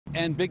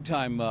And big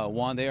time,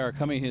 Juan, they are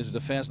coming to his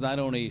defense, not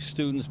only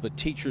students but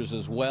teachers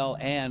as well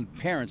and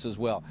parents as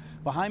well.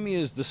 Behind me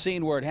is the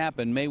scene where it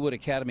happened, Maywood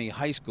Academy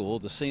High School,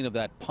 the scene of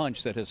that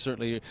punch that has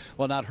certainly,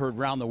 well, not heard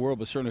around the world,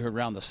 but certainly heard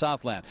around the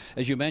Southland.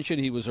 As you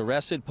mentioned, he was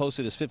arrested,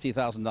 posted his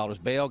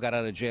 $50,000 bail, got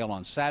out of jail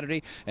on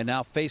Saturday, and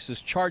now faces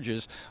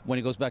charges when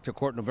he goes back to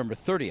court November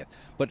 30th.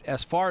 But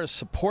as far as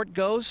support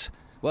goes,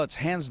 well, it's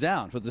hands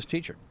down for this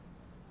teacher.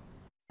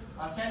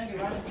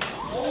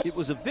 It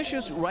was a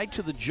vicious right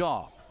to the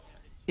jaw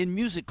in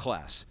music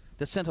class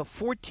that sent a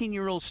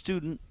 14-year-old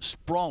student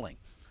sprawling.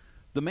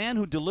 The man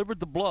who delivered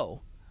the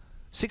blow,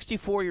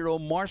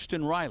 64-year-old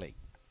Marston Riley,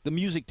 the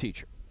music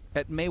teacher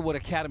at Maywood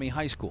Academy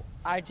High School.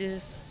 I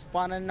just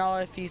want to know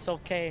if he's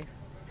okay.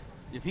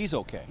 If he's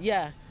okay?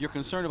 Yeah. You're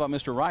concerned about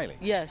Mr. Riley?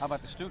 Yes. How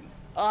about the student?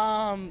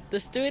 The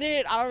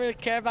student, I don't really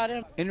care about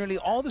him. And nearly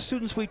all the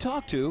students we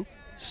talked to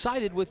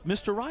sided with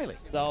Mr. Riley.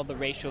 All the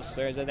racial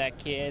slurs of that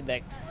kid,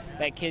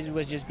 that kid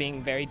was just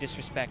being very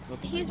disrespectful.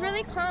 He's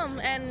really calm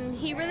and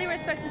he really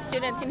respects his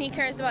students and he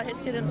cares about his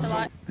students a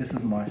lot. This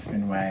is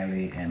Marston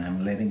Riley and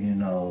I'm letting you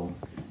know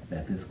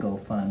that this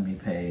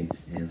GoFundMe page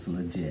is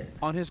legit.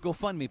 On his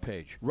GoFundMe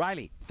page,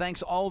 Riley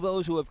thanks all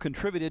those who have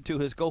contributed to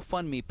his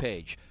GoFundMe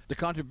page. The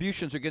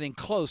contributions are getting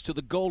close to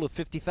the goal of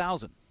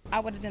 $50,000. I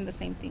would have done the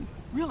same thing.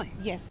 Really?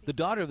 Yes. The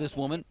daughter of this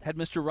woman had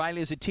Mr.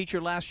 Riley as a teacher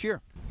last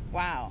year.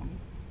 Wow.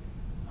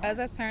 Us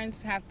as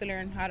parents have to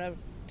learn how to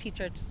teach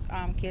our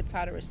kids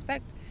how to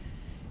respect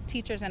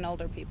teachers and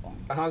older people.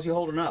 How's he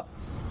holding up?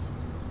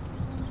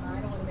 I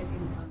don't want to make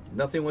any comments.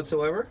 Nothing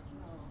whatsoever?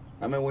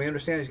 I mean, we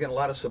understand he's getting a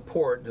lot of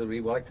support. Do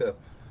we like to,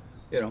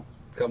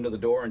 come to the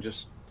door and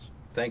just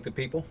thank the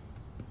people?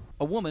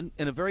 A woman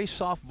in a very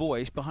soft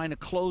voice behind a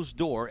closed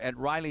door at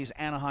Riley's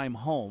Anaheim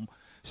home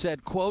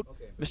said, quote,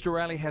 Mr.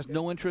 Riley has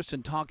no interest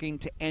in talking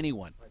to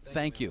anyone.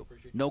 Thank you.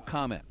 No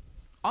comment.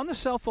 On the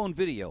cell phone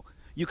video,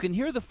 you can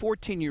hear the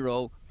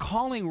 14-year-old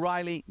calling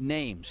Riley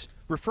names,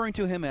 referring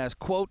to him as,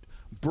 quote,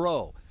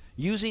 bro,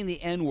 using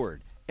the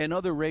N-word and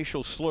other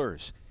racial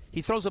slurs.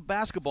 He throws a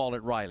basketball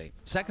at Riley.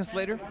 Seconds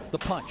later, the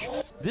punch.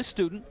 This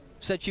student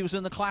said she was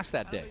in the class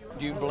that day.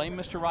 Do you blame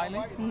Mr.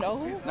 Riley?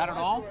 No. Not at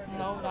all?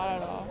 No, not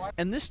at all.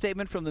 And this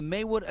statement from the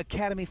Maywood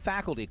Academy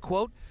faculty,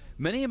 quote,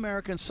 many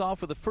Americans saw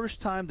for the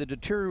first time the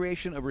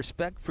deterioration of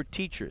respect for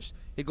teachers.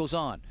 It goes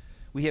on.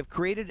 We have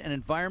created an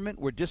environment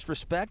where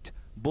disrespect,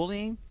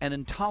 bullying, and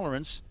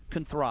intolerance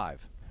can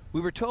thrive. We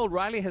were told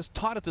Riley has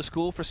taught at the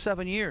school for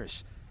 7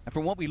 years. And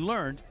from what we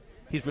learned,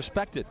 he's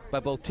respected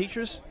by both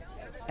teachers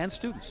and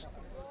students.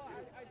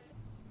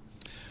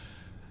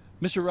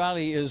 Mr.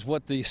 Riley is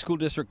what the school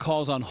district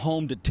calls on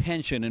home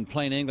detention. In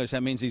plain English,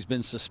 that means he's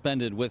been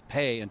suspended with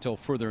pay until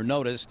further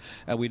notice.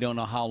 We don't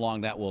know how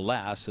long that will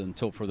last.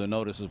 Until further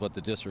notice is what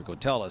the district will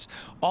tell us.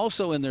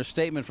 Also in their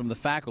statement from the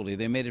faculty,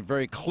 they made it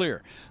very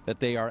clear that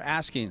they are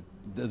asking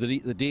the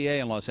DA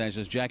in Los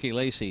Angeles, Jackie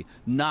Lacey,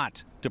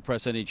 not to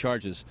press any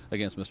charges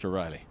against Mr.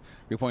 Riley.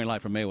 Reporting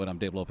live from Maywood, I'm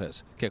Dave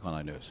Lopez, KCAL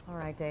 9 News. All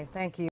right, Dave, thank you.